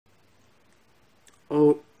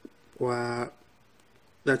Oh, wow.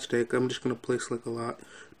 That's dick. I'm just gonna place like a lot.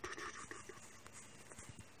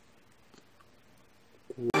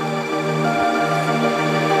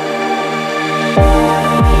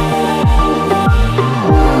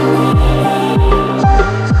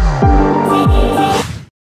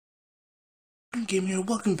 Gaming here,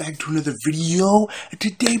 welcome back to another video. And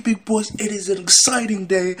today, big boys, it is an exciting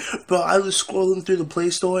day. Bro, I was scrolling through the Play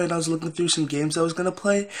Store and I was looking through some games I was gonna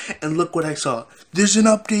play, and look what I saw. There's an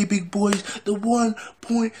update, big boys, the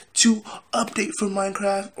 1.2 update for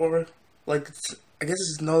Minecraft, or like I guess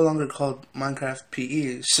it's no longer called Minecraft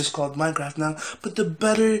PE, it's just called Minecraft now. But the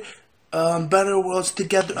Better Worlds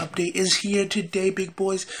Together update is here today, big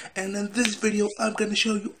boys, and in this video I'm gonna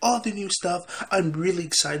show you all the new stuff. I'm really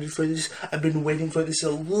excited for this. I've been waiting for this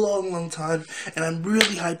a long time, and I'm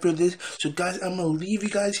really hyped for this. So guys, I'm gonna leave you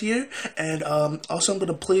guys here, and also I'm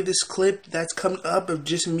gonna play this clip that's coming up of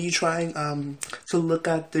just me trying to look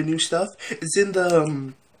at the new stuff. It's in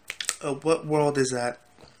the what world is that?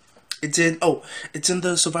 It's in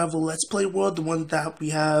the survival let's play world, the one that we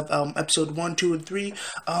have episode 1, 2, and 3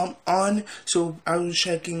 on. So I was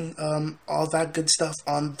checking all that good stuff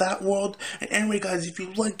on that world. And anyway, guys, if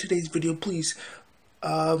you like today's video, please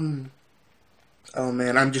oh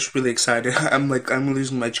man, I'm just really excited. I'm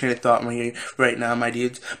losing my train of thought right now, my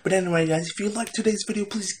dudes. But anyway, guys, if you like today's video,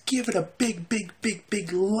 please give it a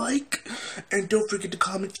big like. And don't forget to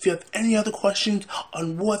comment if you have any other questions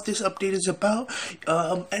on what this update is about.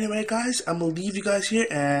 Anyway, guys, I'm gonna leave you guys here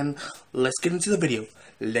and let's get into the video.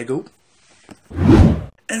 Let's go.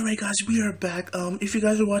 Anyway, guys, we are back. If you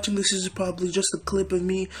guys are watching, this is probably just a clip of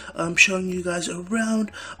me showing you guys around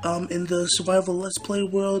in the survival let's play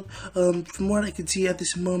world. From what I can see at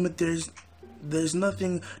this moment, there's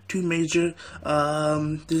nothing too major.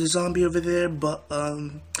 There's a zombie over there, but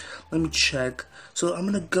let me check. So I'm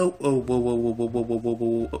gonna go. Oh,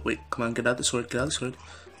 whoa. Wait, come on, get out the sword.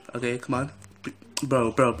 Okay, come on,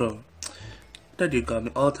 bro. That dude got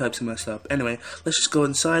me all types of messed up. Anyway, let's just go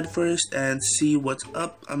inside first and see what's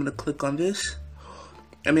up. I'm gonna click on this.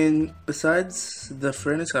 I mean, besides the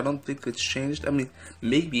furnace, I don't think it's changed. I mean,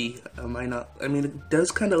 maybe I might not. I mean, it does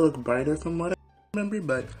kind of look brighter from what I remember,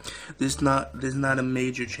 but there's not a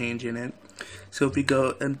major change in it. So if we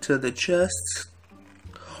go into the chests,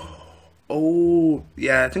 oh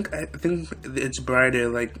yeah, I think it's brighter.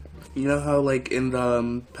 Like, you know how like in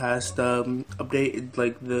the past update,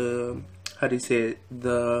 like the, how do you say it?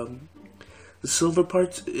 The silver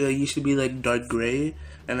parts used to be like dark gray,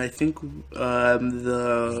 and I think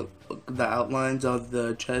the outlines of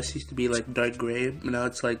the chest used to be like dark gray. But now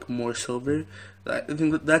it's like more silver. I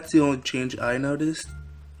think that's the only change I noticed.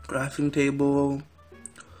 Crafting table.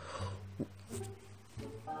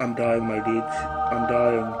 I'm dying, my dudes. I'm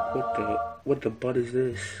dying. What the butt is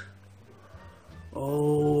this?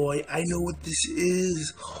 Oh, I know what this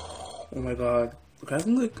is. Oh my god. The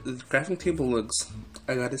crafting table looks,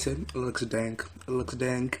 I gotta say, it looks dank.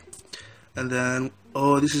 And then,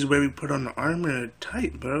 oh, this is where we put on the armor.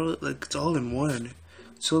 Tight, bro. Like, it's all in one.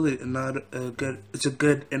 It's really not a good, it's a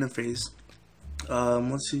good interface.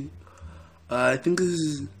 Let's see. I think this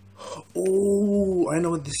is, oh, I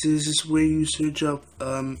know what this is. This is where you search up,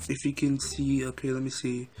 if you can see, okay, let me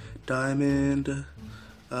see. Diamond.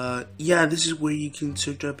 Yeah, this is where you can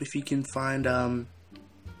search up if you can find,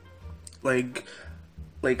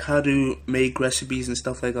 like how to make recipes and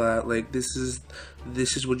stuff like that. Like this is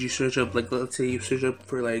what you search up. Like, let's say you search up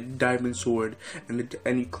for like diamond sword, and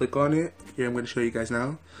you click on it. Here, I'm gonna show you guys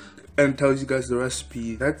now, and it tells you guys the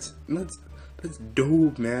recipe. That's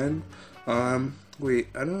dope, man. Wait,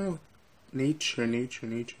 I don't know. Nature.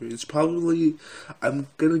 It's probably, I'm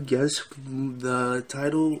gonna guess from the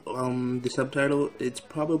title, the subtitle, it's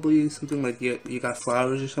probably something like you got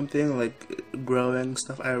flowers or something, like growing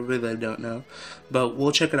stuff. I really don't know, but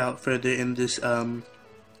we'll check it out further in this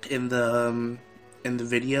in the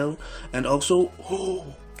video. And also,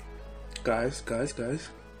 oh, guys,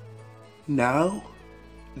 now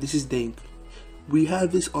this is dank. We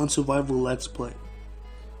have this on survival let's play,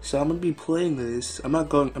 so I'm gonna be playing this. I'm not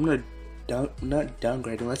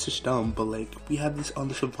downgrading, that's just dumb, but like, we have this on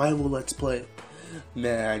the survival let's play.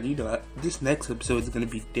 Man, you know, this next episode is gonna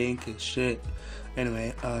be dank as shit.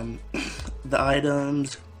 Anyway, the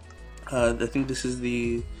items, I think this is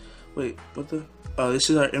the, wait, what the, oh, this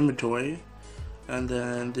is our inventory, and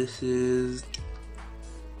then this is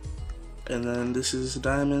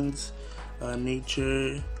diamonds,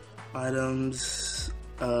 nature, items,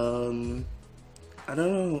 I don't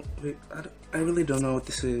know, wait, I really don't know what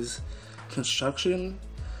this is. Construction,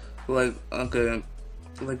 like, okay,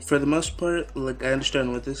 like for the most part, like I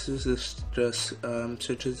understand what this is. This just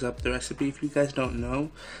searches up the recipe if you guys don't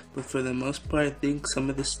know. But for the most part, I think some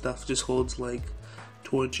of this stuff just holds like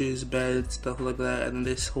torches, beds, stuff like that, and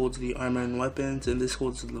this holds the armor and weapons, and this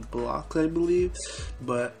holds the blocks, I believe.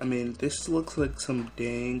 But I mean, this looks like some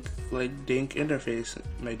dank interface,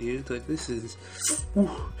 my dude. Like this is,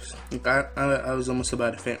 whew. Like I was almost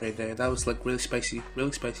about to faint right there. That was like really spicy,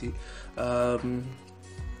 really spicy.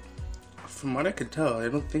 From what I could tell, I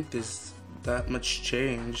don't think there's that much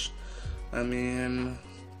change. I mean,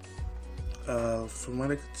 from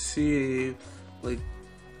what I could see, like,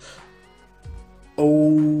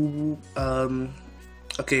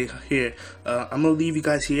 okay, here, I'm gonna leave you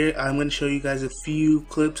guys here. I'm gonna show you guys a few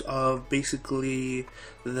clips of basically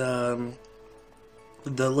the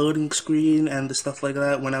loading screen and the stuff like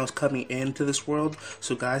that when I was coming into this world.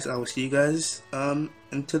 So guys, I will see you guys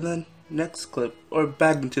into the next clip, or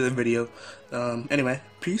back into the video. Anyway,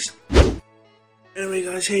 peace. Anyway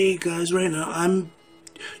guys, hey guys, right now I'm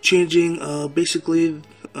changing basically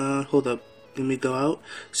hold up, let me go out.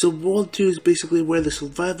 So world 2 is basically where the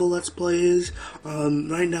survival let's play is.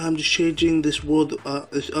 Right now I'm just changing this world,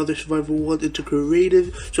 this other survival world into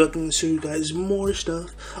creative, so I can show you guys more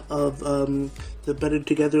stuff of the Better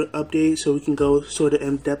Together update, so we can go sort of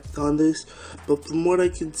in depth on this. But from what I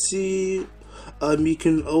can see, you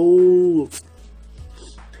can,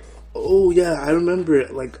 oh yeah, I remember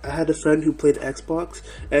it. Like, I had a friend who played Xbox,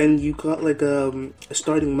 and you got like a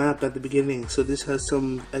starting map at the beginning. So this has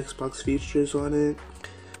some Xbox features on it.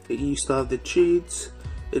 You still have the cheats.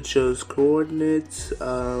 It shows coordinates.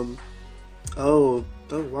 Oh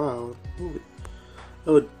wow.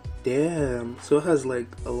 Oh damn. So it has like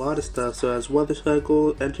a lot of stuff. So it has weather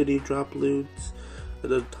cycle, entity drop loots,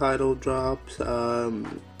 the title drops,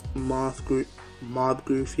 mob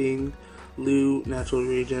grouping, loot, natural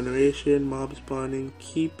regeneration, mob spawning,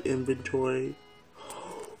 keep inventory.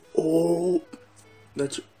 Oh,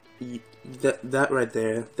 that's that right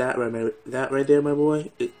there. That right there, my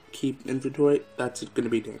boy. Keep inventory. That's gonna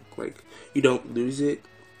be dang. Like, you don't lose it,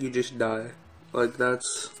 you just die. Like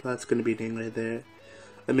that's gonna be dang right there.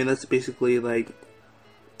 I mean, that's basically like,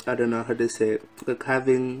 I don't know how to say it. Like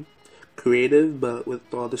having creative, but with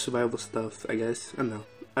all the survival stuff. I guess, I don't know.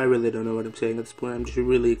 I really don't know what I'm saying at this point. I'm just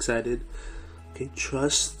really excited. Okay,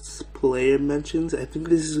 trusts player mentions. I think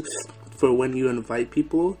this is for when you invite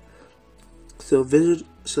people. So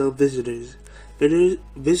visitors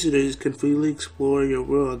can freely explore your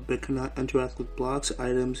world but cannot interact with blocks,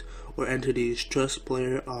 items, or entities. Trust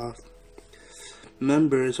player off.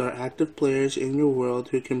 Members are active players in your world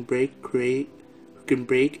who can break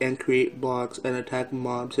and create blocks and attack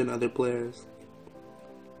mobs and other players.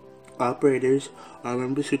 Operators are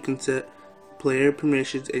members who can set player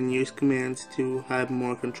permissions and use commands to have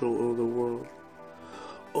more control over the world.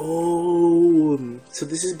 Oh, so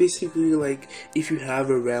this is basically like if you have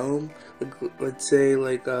a realm, like, let's say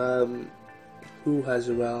like who has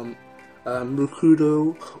a realm?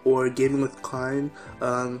 Recruito or Gaming with Klein.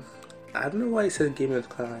 I don't know why I said Gaming with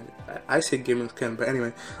Klein. I said Gaming with Klein, but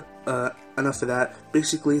anyway. Enough of that.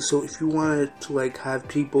 Basically, so if you wanted to like have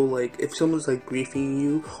people, like if someone's like griefing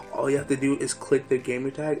you, all you have to do is click their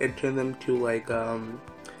gamer tag and turn them to like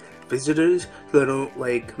visitors, so they don't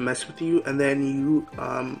like mess with you. And then you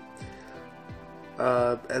and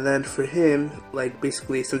then for him, like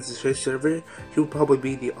basically since it's his server, he'll probably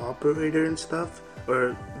be the operator and stuff,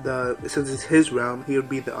 or since it's his realm, he would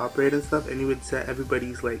be the operator and stuff, and he would set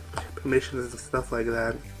everybody's like permissions and stuff like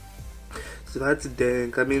that. So that's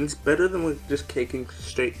dank. I mean, it's better than like just kicking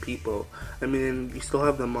straight people. I mean, you still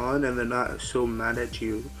have them on and they're not so mad at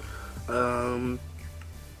you.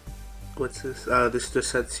 What's this? This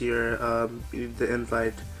just sets your the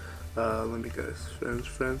invite. Let me guess,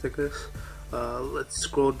 friends I guess. Let's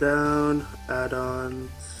scroll down,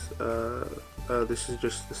 add-ons. This is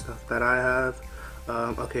just the stuff that I have.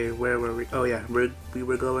 Okay, where were we? Oh yeah, we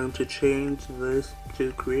were going to change this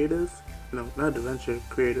to creative. No, not adventure,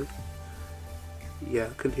 creative. Yeah,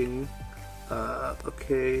 continue.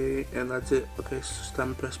 Okay, and that's it. Okay, so it's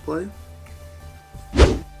time to press play.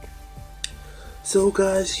 So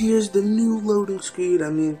guys, here's the new loading screen. I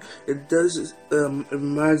mean, it does, it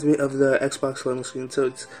reminds me of the Xbox loading screen. So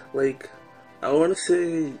it's like, I want to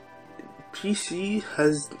say PC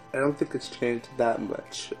has, I don't think it's changed that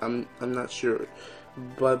much. I'm not sure.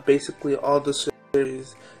 But basically all the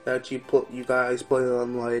servers that you guys play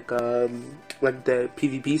on, like the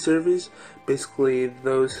PvP servers, basically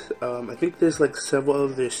those, I think there's like several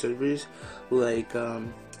other servers, like,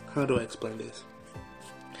 how do I explain this?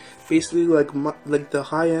 Basically like the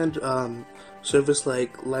high-end Service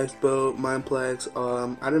like Lifeboat, Mindplex,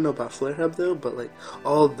 I don't know about Flare Hub though, but like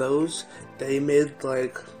all those, they made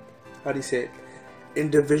like, how do you say it,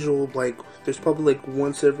 individual, like there's probably like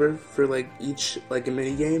one server for like each like a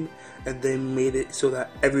mini game, and they made it so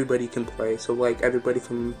that everybody can play. So like everybody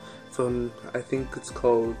from I think it's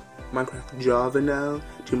called Minecraft Java now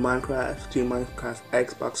to Minecraft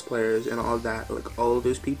Xbox players and all that, like all of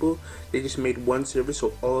those people, they just made one server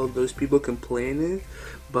so all of those people can play in it.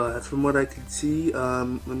 But from what I could see,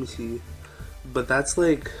 let me see, but that's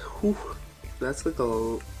like, whew, that's like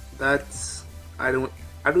that's, I don't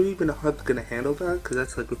even know how it's gonna handle that, because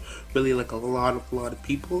that's like really like a lot of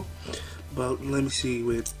people. But let me see,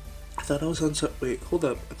 wait, I thought I was on wait, hold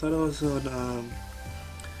up, I thought I was on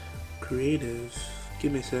creative.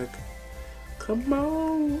 Give me a sec. Come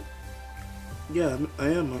on. Yeah, I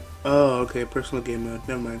am. Oh, okay. Personal game mode.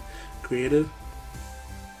 Never mind. Creative.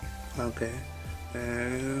 Okay.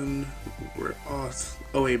 And we're off.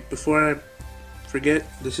 Oh wait, before I forget,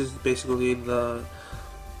 this is basically the,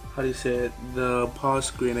 how do you say it, the pause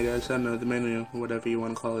screen, I guess. I don't know, the menu, whatever you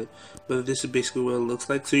want to call it. But this is basically what it looks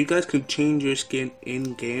like. So you guys can change your skin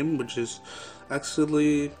in game, which is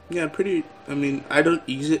actually, yeah, pretty. I mean, I don't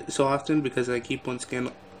use it so often because I keep one skin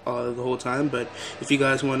the whole time, but if you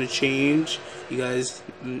guys want to change, you guys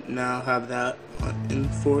now have that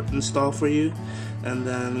installed for you. And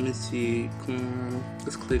then let me see,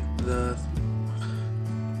 let's click the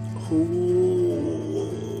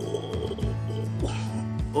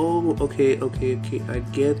oh, okay, I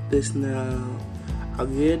get this now. I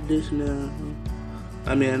get this now.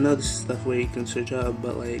 I mean, I know this is stuff where you can search out,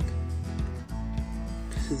 but like,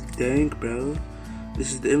 this is dank, bro.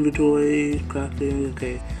 This is the inventory, crafting,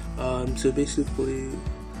 okay. So basically,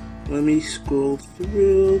 let me scroll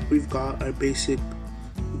through. We've got our basic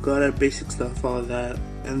stuff, all that,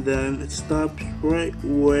 and then it stops right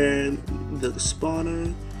where the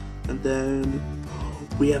spawner, and then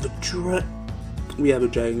we have a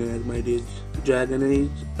dragon egg, my dudes. Dragon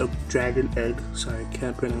egg. Sorry,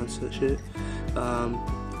 can't pronounce that shit.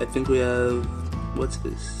 I think we have, what's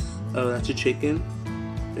this? Oh, that's a chicken.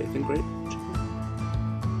 I think, right?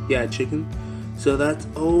 Chicken? Yeah, chicken. So that's,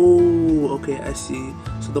 oh, okay, I see.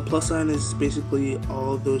 So the plus sign is basically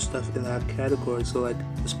all those stuff in that category. So like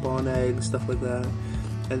spawn eggs, stuff like that.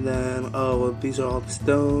 And then, oh, well, these are all the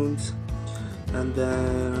stones. And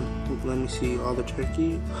then, let me see, all the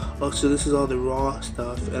turkey. Oh, so this is all the raw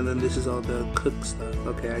stuff. And then this is all the cooked stuff.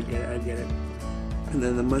 Okay, I get it. And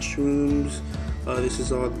then the mushrooms. This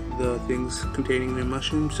is all the things containing the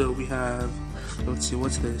mushrooms. So we have, let's see,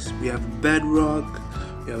 what's this? We have bedrock,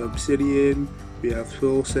 we have obsidian, we have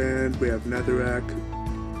soul sand, we have netherrack,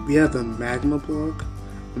 we have a magma block.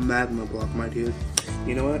 My dude.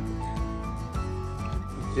 You know what?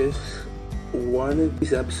 Just one of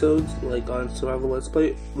these episodes, like on survival let's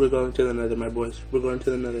play, we're going to the nether, my boys. We're going to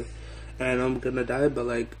the nether, and I'm gonna die, but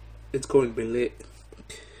like, it's going to be lit.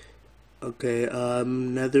 Okay,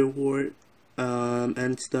 nether wart,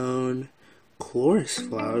 endstone, chloris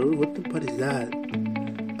flower. What the butt is that?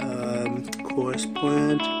 Chorus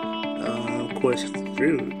plant, chorus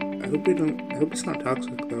fruit. I hope it's not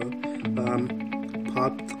toxic though.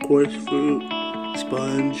 Popped chorus fruit,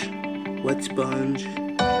 sponge, wet sponge,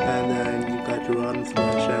 and then you got your rotten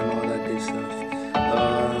flesh and all that good stuff.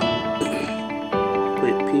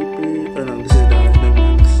 Wait, paper. Oh no, this is dye. Never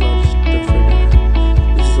mind. This is all just stuff for dye.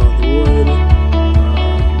 This is all the wood. Let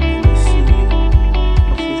me see.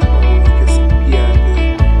 This is all, I guess, yeah,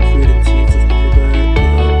 the fruit and seeds and stuff like that.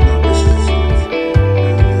 No, this is the seeds.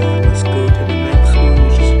 And then let's go to the next one,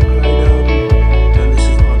 which is item. And this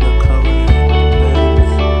is all the color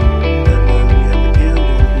beds. And then we have the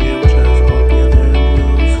anvil here, which has all the other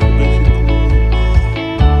anvils. Basically,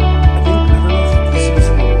 I don't know if this is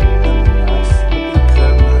how it lasts, because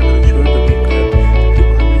I'm not sure, but we could.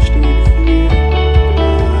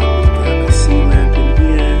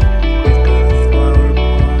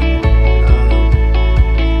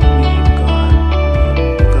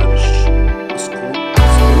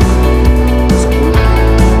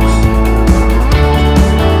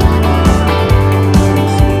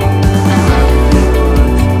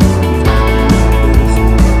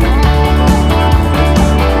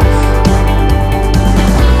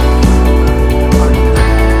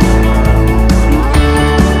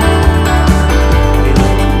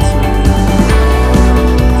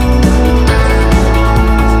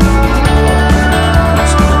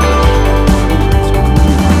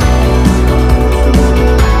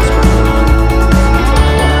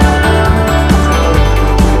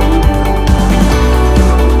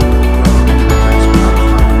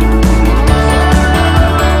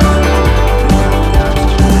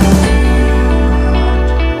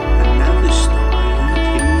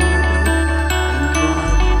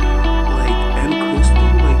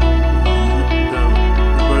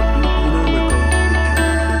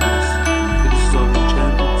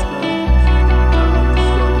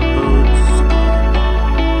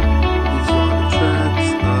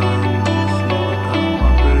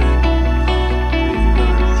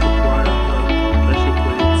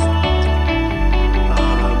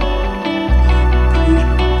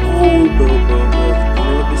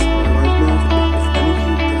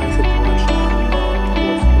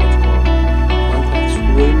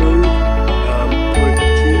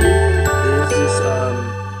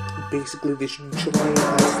 basically this giant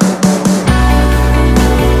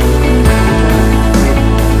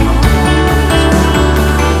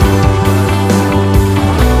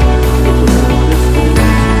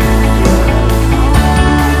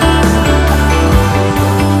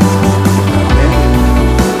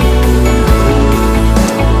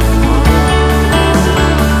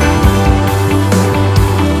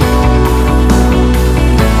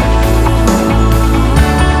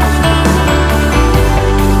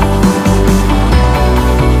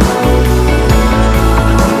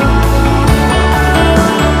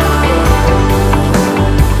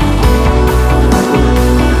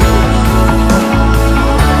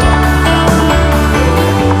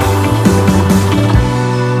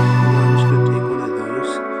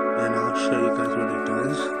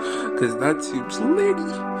because that seems litty.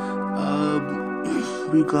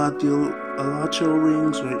 We got the Alacho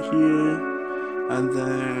rings right here, and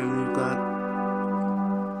then we got.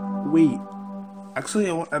 Wait, actually,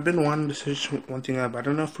 I've been wanting to search one thing up. I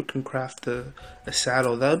don't know if we can craft a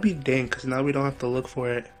saddle. That would be dang, because now we don't have to look for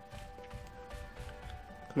it.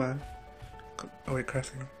 Come on. Oh wait,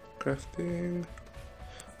 crafting.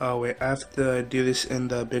 Oh wait, I have to do this in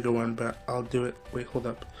the bigger one, but I'll do it. Wait, hold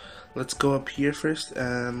up. Let's go up here first,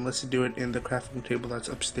 and let's do it in the crafting table that's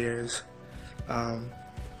upstairs. Come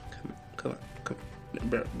on,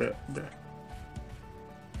 bro.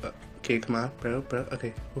 Okay, come on, bro.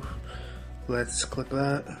 Okay. Oof. Let's click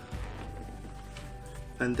that,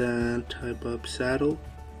 and then type up saddle.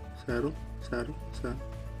 I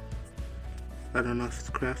don't know if it's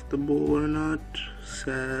craftable or not.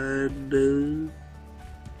 Saddle.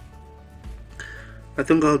 I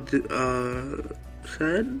think I'll do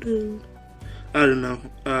saddle. I don't know.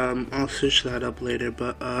 I'll search that up later,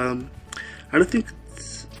 but I don't think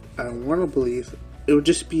it's, I want to believe it would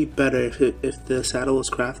just be better if the saddle was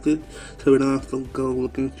crafted, so we don't have to go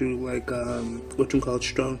looking through like what you call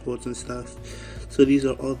strongholds and stuff. So these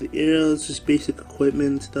are all the arrows, just basic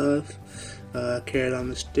equipment stuff. Carrot on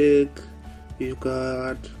the stick. You've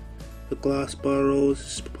got the glass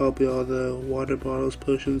bottles, probably all the water bottles,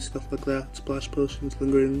 potions, stuff like that. Splash potions,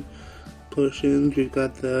 lingering potions. We've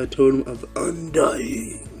got the totem of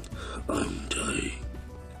undying.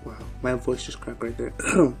 Wow, my voice just cracked right there.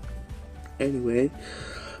 Anyway,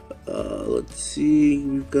 let's see.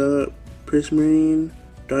 We've got prismarine,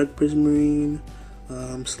 dark prismarine,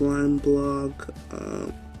 slime block.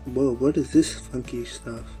 Whoa, what is this funky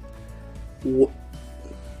stuff? What?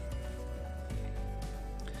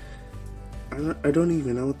 I don't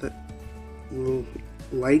even know what that.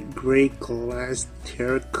 Light gray glass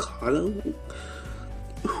terracotta.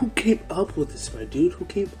 Who came up with this, my dude? Who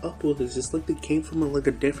came up with this? It's like they came from a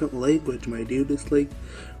different language, my dude. It's like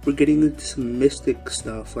we're getting into some mystic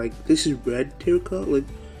stuff. Like this is red terracotta. Like,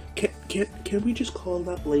 can we just call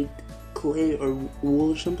that like clay or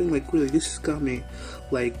wool or something? Like really, this has got me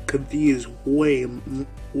like confused. Way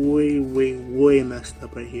messed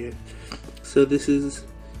up right here. So this is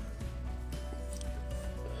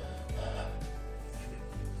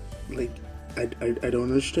like. I don't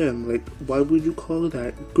understand. Like, why would you call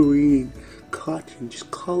that green cotton?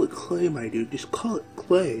 Just call it clay, my dude. Just call it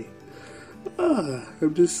clay.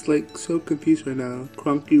 I'm just like so confused right now.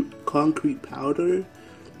 Concrete powder?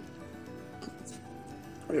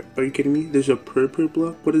 Are you kidding me? There's a purple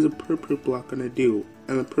block? What is a purple block gonna do?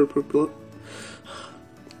 And a purple block?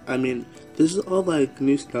 I mean, this is all like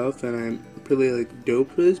new stuff, and I'm really like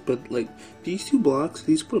dope for this. But like these 4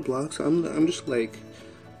 blocks, I'm just like.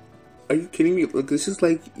 Are you kidding me? Like this is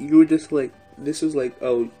like you were just like this is like,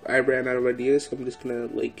 oh, I ran out of ideas, so I'm just gonna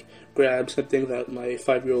like grab something that my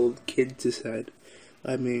 5-year-old kid just said.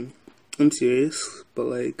 I mean, I'm serious, but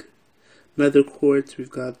like nether quartz, we've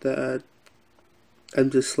got that. I'm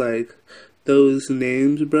just like those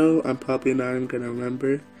names, bro. I'm probably not even gonna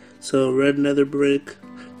remember. So red nether brick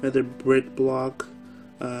block.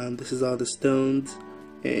 This is all the stones,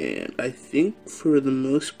 and I think for the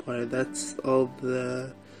most part that's all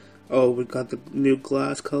the. Oh, we got the new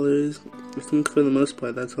glass colors. I think for the most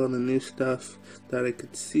part, that's all the new stuff that I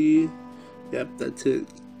could see. Yep, that's it.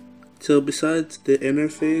 So besides the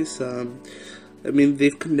interface, I mean,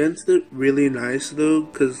 they've condensed it really nice though,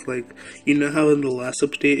 because like, you know how in the last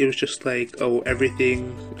update, it was just like, oh,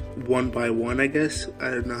 everything one by one, I guess?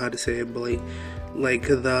 I don't know how to say it, but like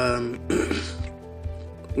the,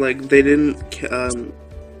 like they didn't, how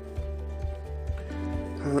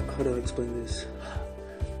do I explain this?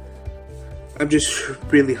 I'm just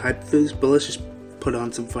really hyped for this, but let's just put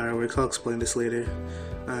on some fireworks. I'll explain this later.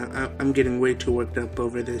 I'm getting way too worked up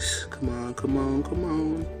over this. Come on.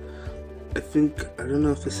 I don't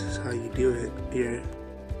know if this is how you do it here.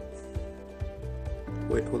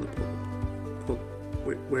 Wait, hold up.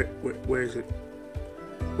 Wait, where is it?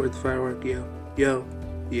 Where's the firework? Yo.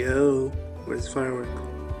 Where's the firework?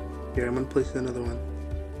 Here, I'm gonna place another one.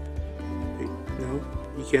 Wait, no,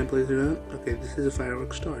 you can't place it up? Okay, this is a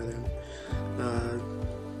firework star then.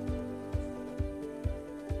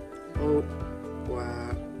 Oh,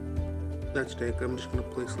 wow. That's dick. I'm just gonna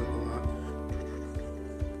place like a lot.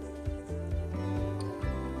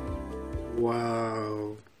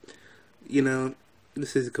 Wow. You know,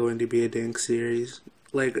 this is going to be a dank series.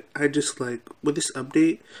 Like, I just like, with this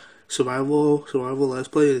update, survival let's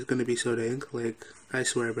play is gonna be so dank. Like, I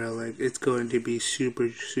swear, bro, like, it's going to be super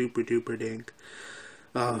duper dank.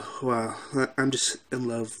 Oh, wow. I'm just in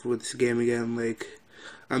love with this game again. Like,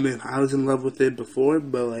 I mean, I was in love with it before,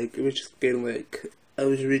 but like, it was just getting like, I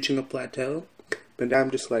was reaching a plateau. But now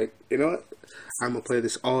I'm just like, you know what? I'm gonna play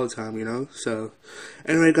this all the time, you know? So,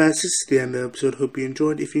 anyway, guys, this is the end of the episode. Hope you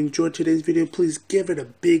enjoyed. If you enjoyed today's video, please give it a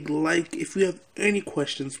big like. If you have any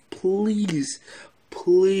questions, please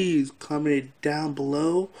comment it down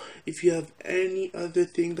below. If you have any other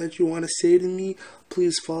thing that you want to say to me,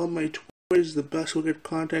 please follow my Twitter. Is the best way to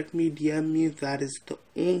contact me. DM me. That is the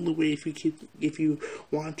only way if you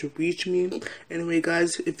want to reach me. Anyway,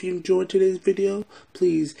 guys, if you enjoyed today's video,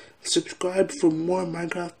 please subscribe for more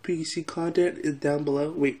Minecraft PC content. Is down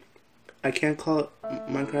below. Wait, I can't call it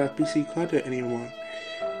Minecraft PC content anymore.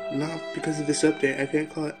 Not because of this update. I can't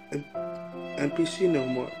call it NPC no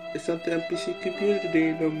more. It's not the NPC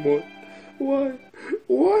community no more.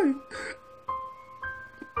 Why?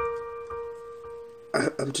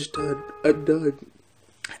 I'm just done. I'm done.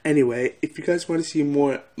 Anyway, if you guys want to see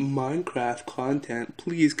more Minecraft content,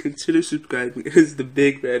 please consider subscribing. It is the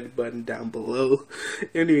big red button down below.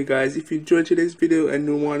 Anyway, guys, if you enjoyed today's video and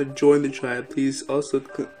you want to join the tribe, please also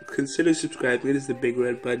consider subscribing. It is the big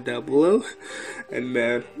red button down below. And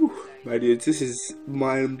man, my dudes, this is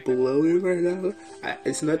mind blowing right now.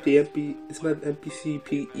 It's not the NPC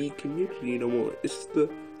PE community no more. It's the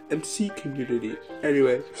MC community.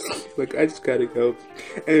 Anyway, like, I just gotta go.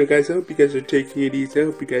 Anyway, guys, I hope you guys are taking it easy. I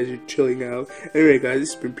hope you guys are chilling out. Anyway, guys,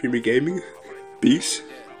 this has been Premic Gaming. Peace.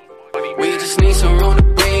 We just need some room to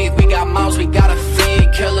breathe. We got mouths, we gotta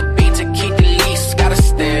feed. Kill a beat to keep the leash. Gotta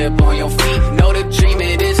step on your feet. Know the dream,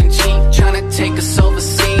 it isn't cheap. Tryna take us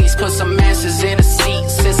overseas. Put some asses in a seat.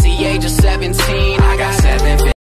 Since